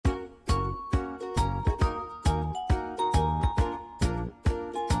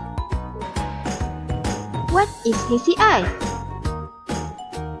What is HCI?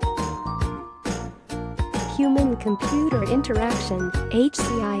 Human-computer interaction,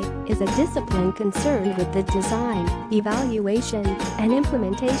 HCI, is a discipline concerned with the design, evaluation, and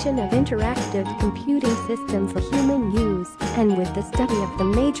implementation of interactive computing systems for human use, and with the study of the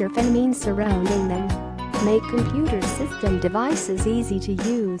major phenomena surrounding them. Make computer system devices easy to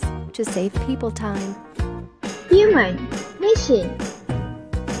use, to save people time. Human, machine,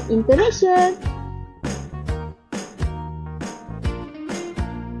 interaction.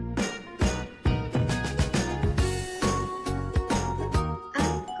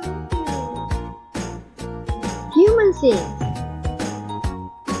 Human sense.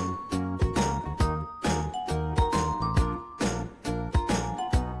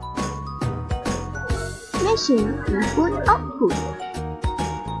 Machine input output.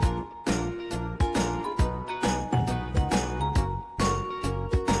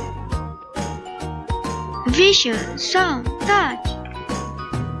 Vision, sound, touch.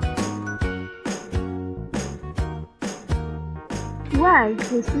 Why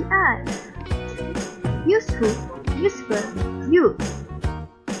HCI? Useful, use.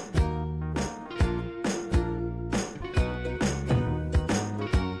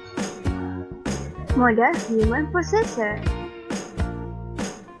 Model human processor.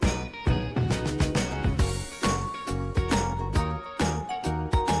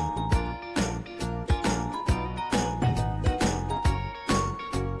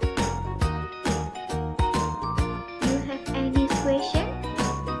 You have any question?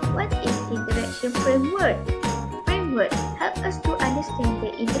 What is interaction framework? Framework help us to understand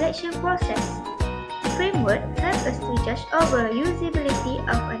the interaction process. Framework help us to judge over usability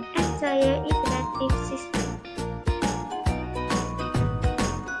of an entire interactive system.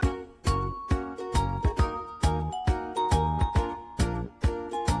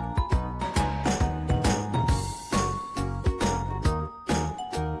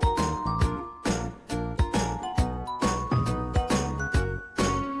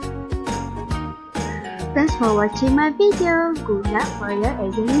 Thanks for watching my video. Good luck for your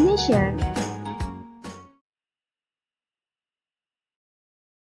examination.